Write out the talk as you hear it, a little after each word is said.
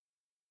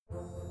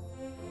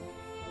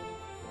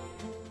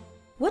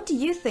What do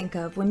you think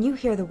of when you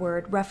hear the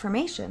word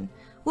Reformation?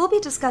 We'll be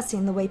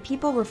discussing the way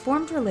people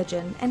reformed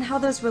religion and how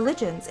those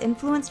religions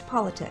influenced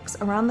politics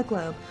around the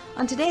globe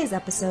on today's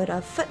episode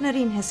of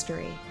Footnoting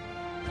History.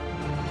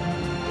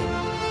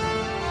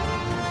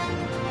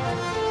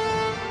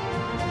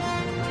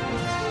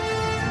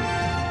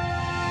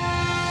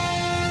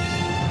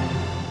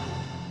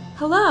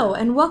 Hello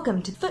and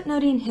welcome to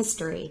Footnoting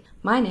History.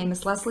 My name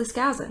is Leslie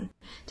Skousen.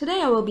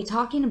 Today I will be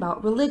talking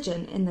about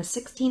religion in the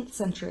 16th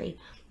century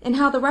and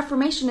how the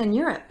Reformation in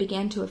Europe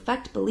began to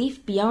affect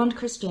belief beyond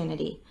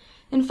Christianity.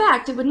 In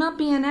fact, it would not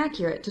be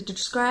inaccurate to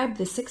describe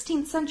the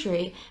 16th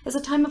century as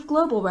a time of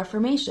global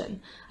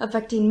reformation,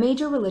 affecting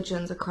major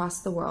religions across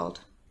the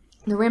world.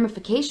 The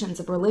ramifications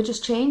of religious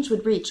change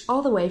would reach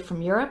all the way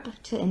from Europe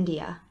to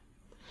India.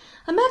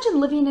 Imagine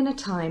living in a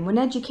time when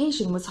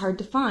education was hard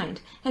to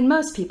find and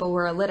most people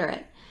were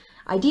illiterate.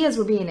 Ideas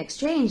were being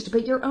exchanged,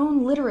 but your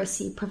own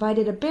literacy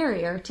provided a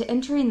barrier to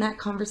entering that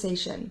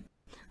conversation.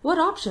 What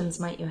options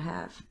might you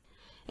have?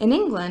 In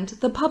England,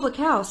 the public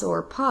house,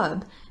 or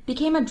pub,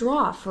 became a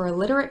draw for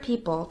illiterate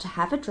people to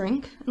have a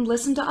drink and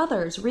listen to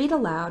others read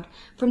aloud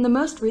from the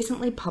most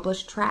recently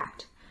published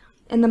tract.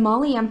 In the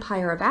Mali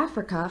Empire of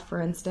Africa, for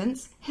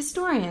instance,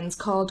 historians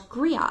called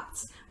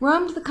griots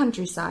roamed the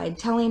countryside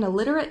telling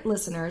illiterate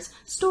listeners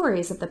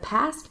stories of the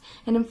past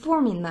and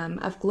informing them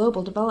of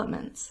global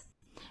developments.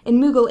 In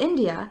Mughal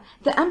India,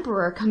 the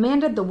emperor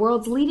commanded the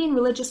world's leading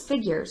religious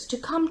figures to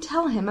come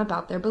tell him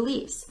about their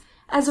beliefs.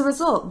 As a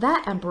result,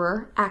 that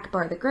emperor,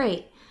 Akbar the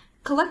Great,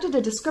 collected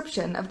a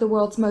description of the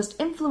world's most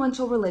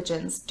influential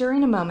religions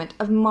during a moment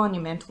of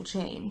monumental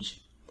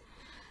change.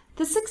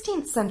 The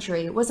 16th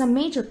century was a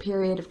major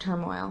period of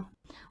turmoil.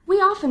 We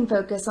often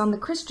focus on the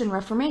Christian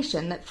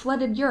Reformation that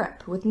flooded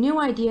Europe with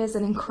new ideas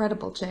and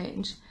incredible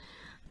change.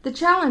 The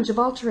challenge of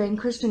altering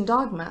Christian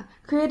dogma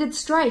created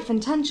strife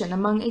and tension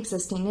among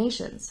existing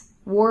nations.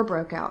 War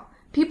broke out.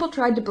 People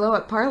tried to blow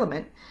up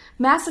Parliament.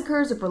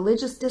 Massacres of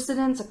religious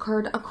dissidents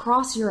occurred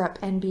across Europe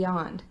and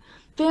beyond.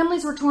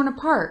 Families were torn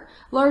apart.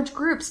 Large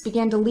groups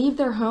began to leave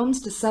their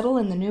homes to settle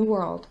in the New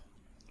World.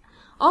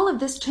 All of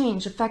this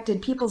change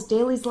affected people's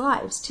daily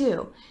lives,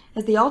 too,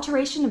 as the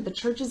alteration of the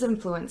Church's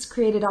influence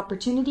created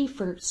opportunity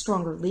for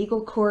stronger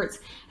legal courts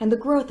and the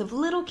growth of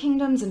little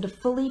kingdoms into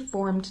fully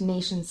formed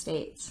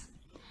nation-states.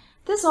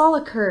 This all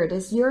occurred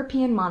as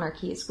European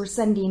monarchies were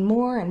sending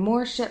more and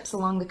more ships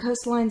along the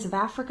coastlines of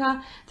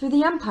Africa through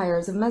the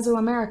empires of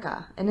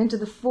Mesoamerica and into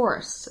the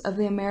forests of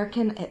the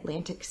American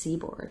Atlantic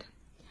seaboard.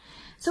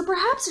 So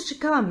perhaps it should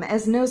come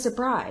as no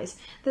surprise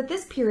that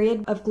this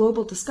period of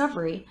global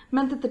discovery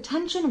meant that the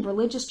tension of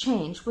religious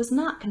change was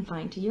not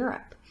confined to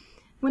Europe.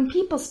 When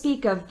people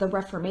speak of the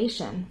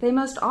Reformation, they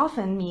most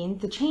often mean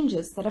the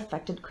changes that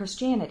affected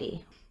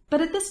Christianity.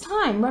 But at this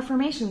time,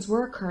 reformations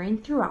were occurring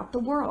throughout the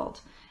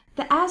world.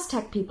 The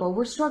Aztec people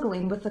were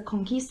struggling with the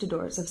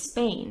conquistadors of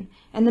Spain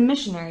and the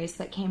missionaries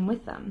that came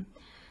with them.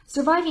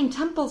 Surviving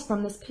temples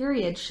from this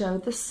period show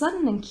the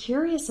sudden and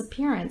curious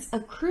appearance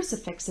of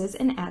crucifixes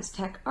in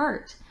Aztec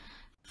art.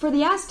 For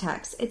the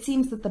Aztecs, it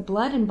seems that the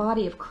blood and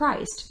body of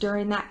Christ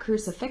during that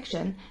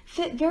crucifixion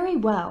fit very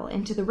well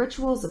into the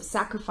rituals of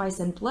sacrifice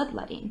and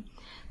bloodletting.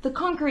 The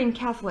conquering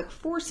Catholic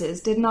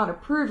forces did not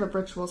approve of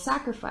ritual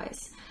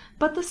sacrifice,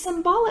 but the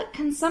symbolic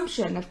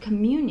consumption of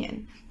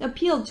communion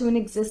appealed to an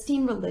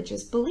existing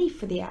religious belief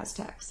for the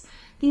Aztecs.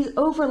 These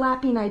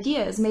overlapping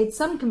ideas made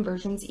some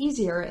conversions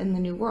easier in the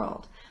New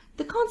World.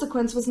 The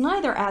consequence was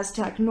neither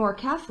Aztec nor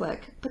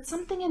Catholic, but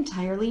something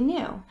entirely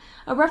new.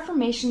 A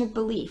reformation of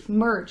belief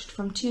merged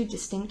from two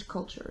distinct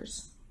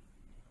cultures.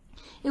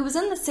 It was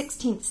in the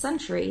 16th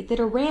century that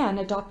Iran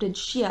adopted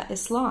Shia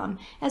Islam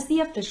as the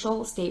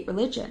official state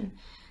religion,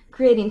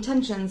 creating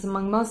tensions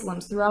among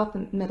Muslims throughout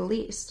the Middle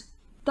East.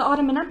 The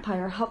Ottoman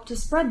Empire helped to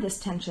spread this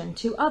tension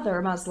to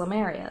other Muslim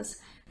areas.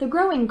 The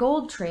growing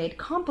gold trade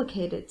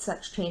complicated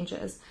such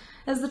changes,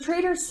 as the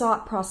traders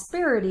sought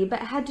prosperity but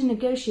had to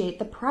negotiate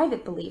the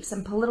private beliefs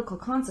and political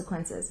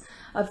consequences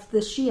of the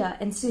Shia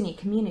and Sunni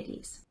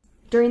communities.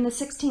 During the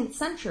 16th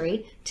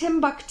century,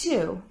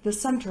 Timbuktu, the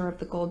center of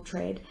the gold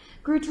trade,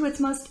 grew to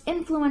its most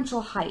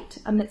influential height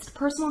amidst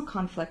personal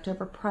conflict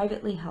over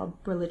privately held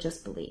religious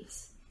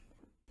beliefs.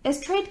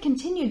 As trade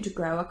continued to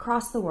grow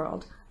across the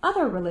world,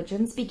 other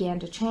religions began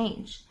to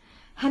change.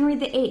 Henry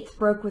VIII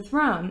broke with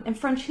Rome, and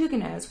French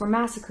Huguenots were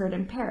massacred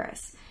in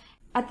Paris,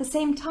 at the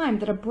same time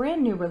that a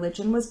brand new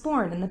religion was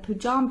born in the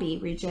Punjabi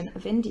region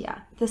of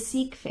India, the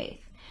Sikh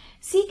faith.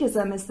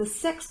 Sikhism is the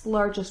sixth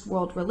largest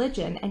world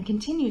religion and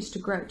continues to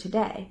grow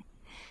today.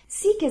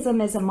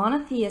 Sikhism is a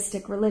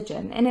monotheistic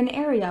religion in an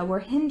area where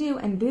Hindu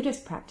and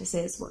Buddhist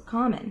practices were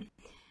common.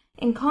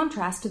 In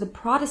contrast to the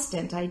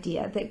Protestant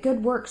idea that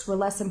good works were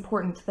less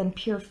important than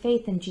pure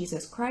faith in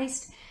Jesus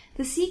Christ,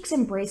 the Sikhs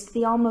embraced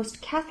the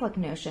almost Catholic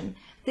notion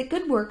that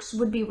good works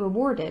would be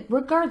rewarded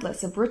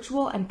regardless of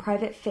ritual and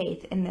private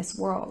faith in this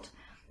world.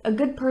 A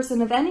good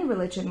person of any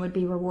religion would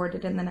be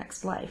rewarded in the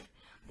next life.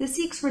 The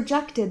Sikhs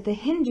rejected the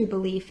Hindu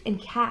belief in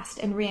caste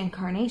and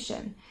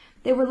reincarnation.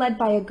 They were led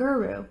by a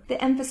guru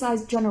that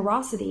emphasized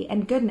generosity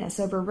and goodness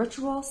over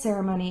ritual,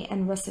 ceremony,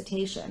 and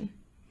recitation.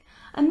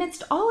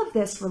 Amidst all of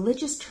this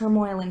religious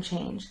turmoil and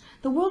change,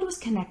 the world was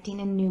connecting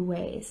in new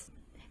ways.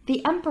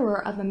 The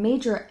emperor of a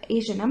major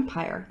Asian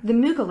empire, the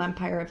Mughal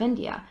Empire of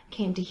India,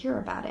 came to hear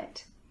about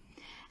it.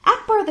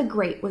 Akbar the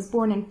Great was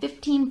born in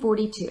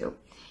 1542.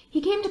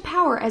 He came to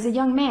power as a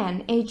young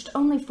man, aged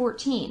only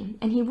 14,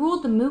 and he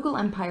ruled the Mughal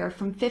Empire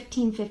from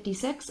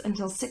 1556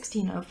 until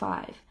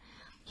 1605.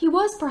 He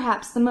was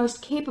perhaps the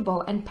most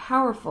capable and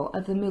powerful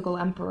of the Mughal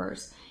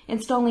emperors,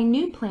 installing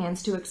new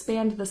plans to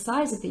expand the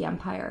size of the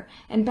empire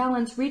and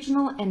balance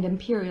regional and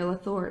imperial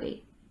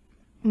authority.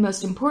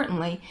 Most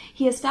importantly,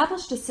 he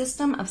established a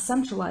system of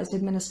centralized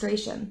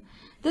administration.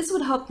 This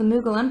would help the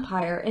Mughal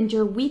Empire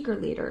endure weaker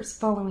leaders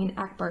following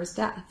Akbar's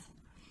death.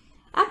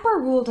 Akbar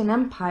ruled an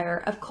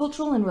empire of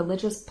cultural and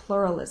religious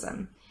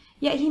pluralism,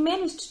 yet he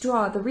managed to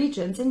draw the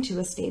regions into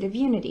a state of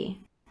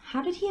unity.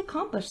 How did he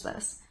accomplish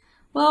this?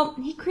 Well,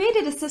 he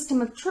created a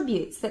system of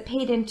tributes that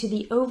paid into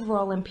the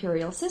overall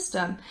imperial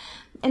system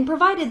and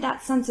provided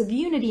that sense of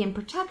unity and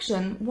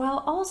protection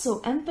while also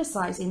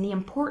emphasizing the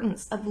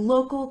importance of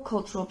local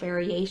cultural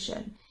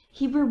variation.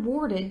 He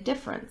rewarded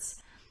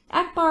difference.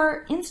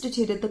 Akbar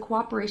instituted the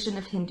cooperation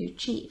of Hindu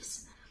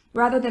chiefs.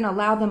 Rather than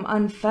allow them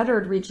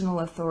unfettered regional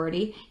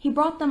authority, he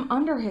brought them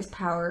under his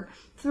power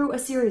through a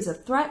series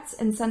of threats,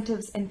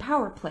 incentives, and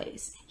power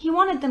plays. He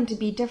wanted them to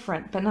be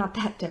different, but not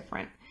that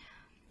different.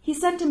 He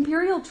sent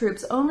imperial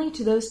troops only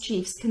to those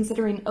chiefs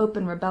considering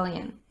open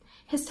rebellion.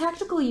 His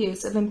tactical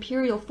use of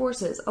imperial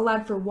forces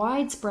allowed for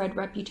widespread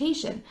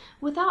reputation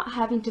without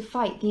having to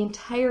fight the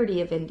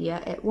entirety of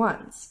India at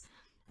once.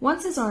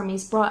 Once his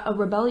armies brought a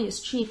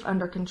rebellious chief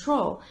under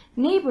control,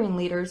 neighboring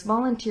leaders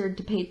volunteered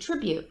to pay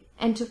tribute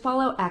and to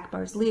follow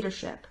Akbar's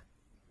leadership.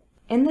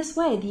 In this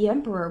way, the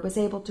emperor was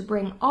able to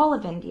bring all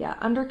of India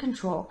under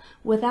control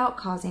without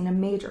causing a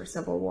major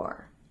civil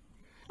war.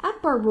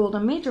 Akbar ruled a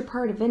major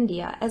part of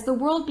India as the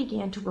world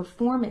began to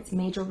reform its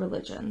major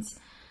religions.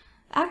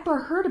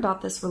 Akbar heard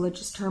about this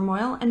religious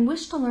turmoil and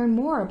wished to learn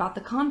more about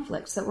the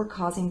conflicts that were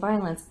causing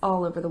violence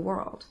all over the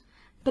world.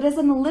 But as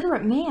an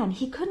illiterate man,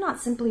 he could not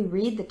simply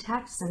read the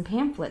texts and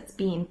pamphlets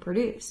being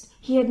produced.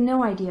 He had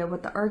no idea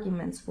what the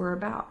arguments were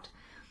about.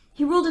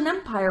 He ruled an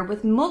empire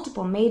with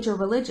multiple major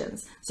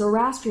religions: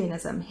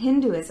 Zoroastrianism,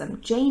 Hinduism,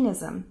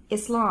 Jainism,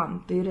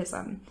 Islam,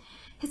 Buddhism.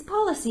 His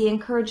policy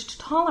encouraged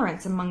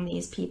tolerance among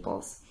these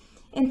peoples.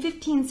 In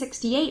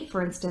 1568,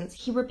 for instance,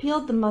 he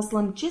repealed the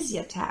Muslim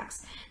jizya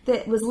tax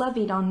that was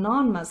levied on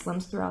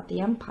non-Muslims throughout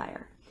the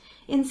empire.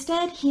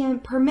 Instead, he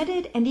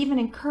permitted and even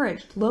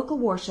encouraged local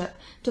worship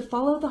to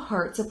follow the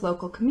hearts of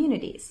local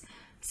communities,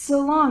 so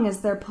long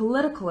as their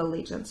political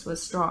allegiance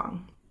was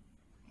strong.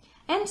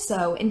 And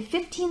so, in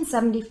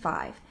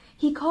 1575,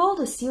 he called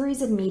a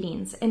series of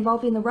meetings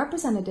involving the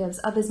representatives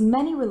of as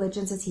many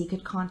religions as he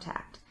could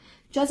contact.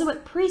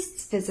 Jesuit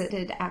priests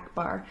visited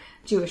Akbar,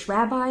 Jewish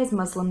rabbis,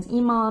 Muslim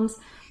imams,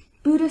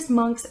 Buddhist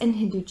monks, and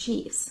Hindu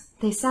chiefs.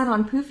 They sat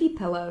on poofy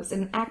pillows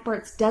in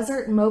Akbar's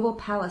desert mobile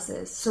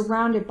palaces,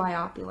 surrounded by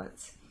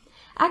opulence.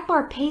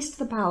 Akbar paced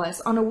the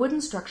palace on a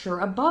wooden structure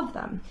above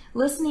them,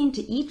 listening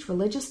to each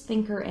religious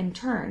thinker in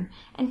turn,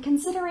 and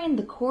considering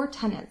the core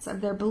tenets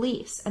of their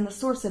beliefs and the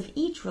source of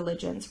each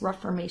religion's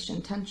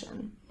Reformation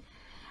tension.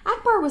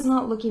 Akbar was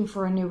not looking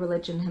for a new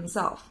religion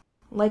himself.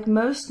 Like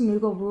most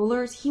Mughal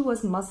rulers, he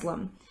was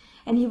Muslim,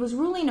 and he was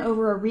ruling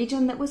over a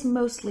region that was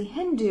mostly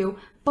Hindu,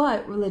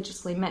 but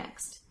religiously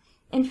mixed.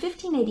 In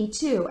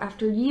 1582,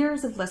 after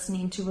years of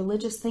listening to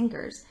religious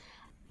thinkers,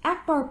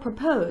 Akbar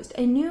proposed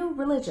a new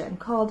religion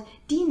called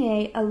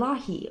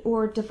Din-e-Ilahi,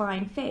 or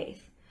Divine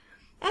Faith.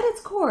 At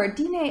its core,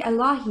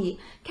 Din-e-Ilahi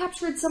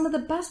captured some of the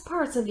best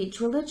parts of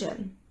each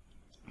religion.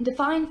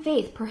 Divine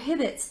Faith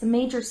prohibits the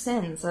major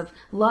sins of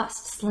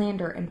lust,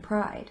 slander, and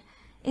pride.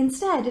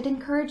 Instead, it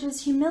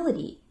encourages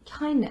humility,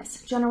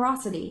 kindness,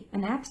 generosity,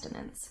 and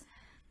abstinence.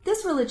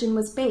 This religion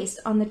was based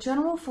on the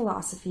general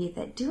philosophy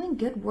that doing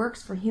good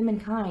works for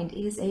humankind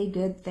is a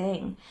good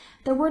thing.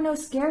 There were no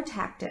scare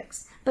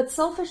tactics, but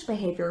selfish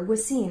behavior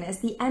was seen as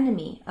the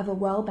enemy of a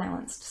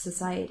well-balanced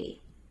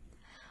society.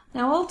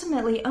 Now,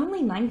 ultimately,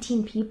 only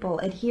 19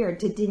 people adhered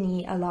to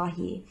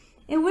Din-e-Ilahi.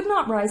 It would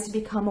not rise to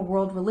become a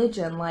world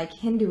religion like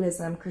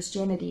Hinduism,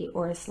 Christianity,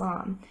 or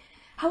Islam.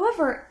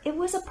 However, it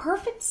was a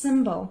perfect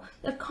symbol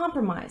of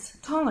compromise,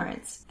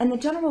 tolerance, and the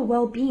general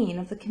well-being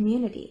of the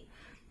community.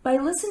 By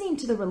listening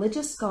to the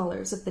religious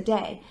scholars of the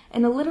day,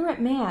 an illiterate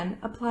man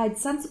applied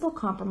sensible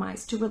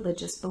compromise to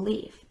religious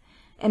belief.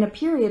 In a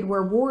period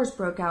where wars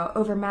broke out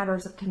over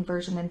matters of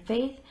conversion and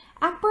faith,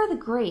 Akbar the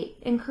Great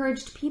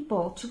encouraged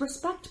people to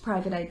respect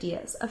private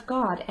ideas of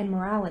God and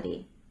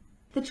morality.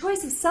 The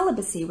choice of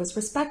celibacy was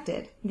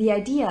respected. The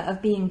idea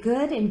of being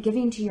good and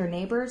giving to your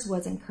neighbors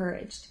was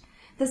encouraged.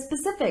 The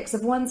specifics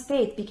of one's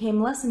faith became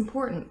less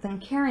important than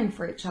caring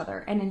for each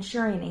other and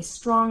ensuring a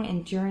strong,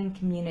 enduring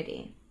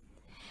community.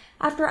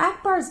 After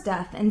Akbar's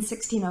death in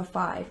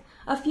 1605,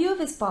 a few of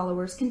his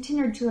followers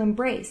continued to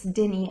embrace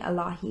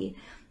Din-e-Ilahi,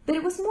 but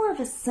it was more of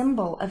a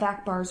symbol of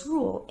Akbar's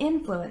rule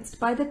influenced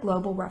by the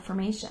global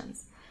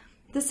reformations.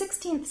 The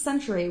 16th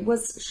century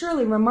was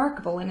surely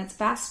remarkable in its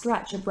vast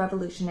stretch of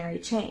revolutionary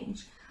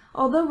change.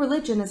 Although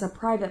religion is a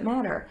private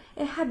matter,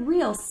 it had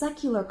real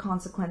secular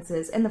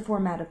consequences in the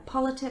format of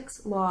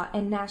politics, law,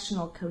 and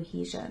national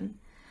cohesion.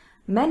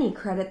 Many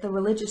credit the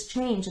religious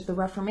change of the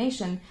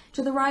Reformation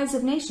to the rise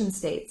of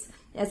nation-states,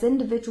 as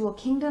individual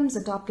kingdoms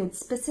adopted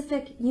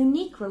specific,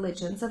 unique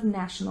religions of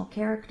national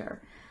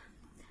character.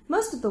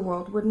 Most of the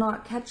world would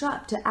not catch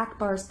up to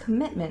Akbar's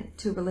commitment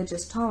to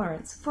religious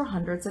tolerance for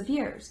hundreds of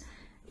years.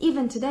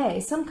 Even today,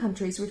 some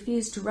countries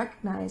refuse to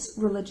recognize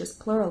religious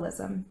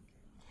pluralism.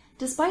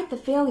 Despite the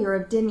failure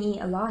of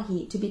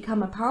Din-e-Ilahi to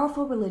become a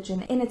powerful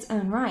religion in its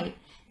own right,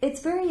 its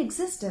very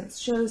existence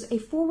shows a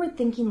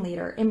forward-thinking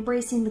leader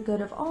embracing the good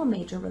of all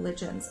major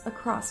religions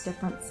across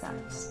different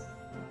sects.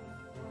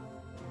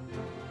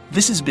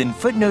 This has been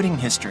Footnoting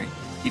History.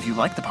 If you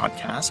like the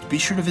podcast, be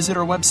sure to visit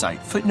our website,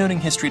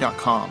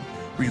 footnotinghistory.com,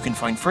 where you can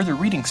find further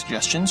reading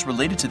suggestions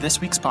related to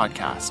this week's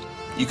podcast.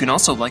 You can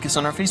also like us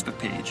on our Facebook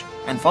page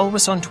and follow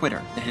us on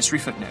Twitter, The History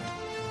Footnote.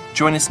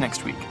 Join us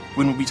next week,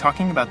 when we'll be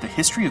talking about the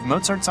history of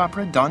Mozart's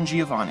opera Don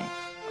Giovanni.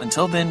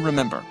 Until then,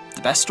 remember,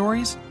 the best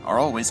stories are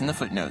always in the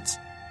footnotes.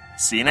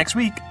 See you next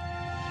week!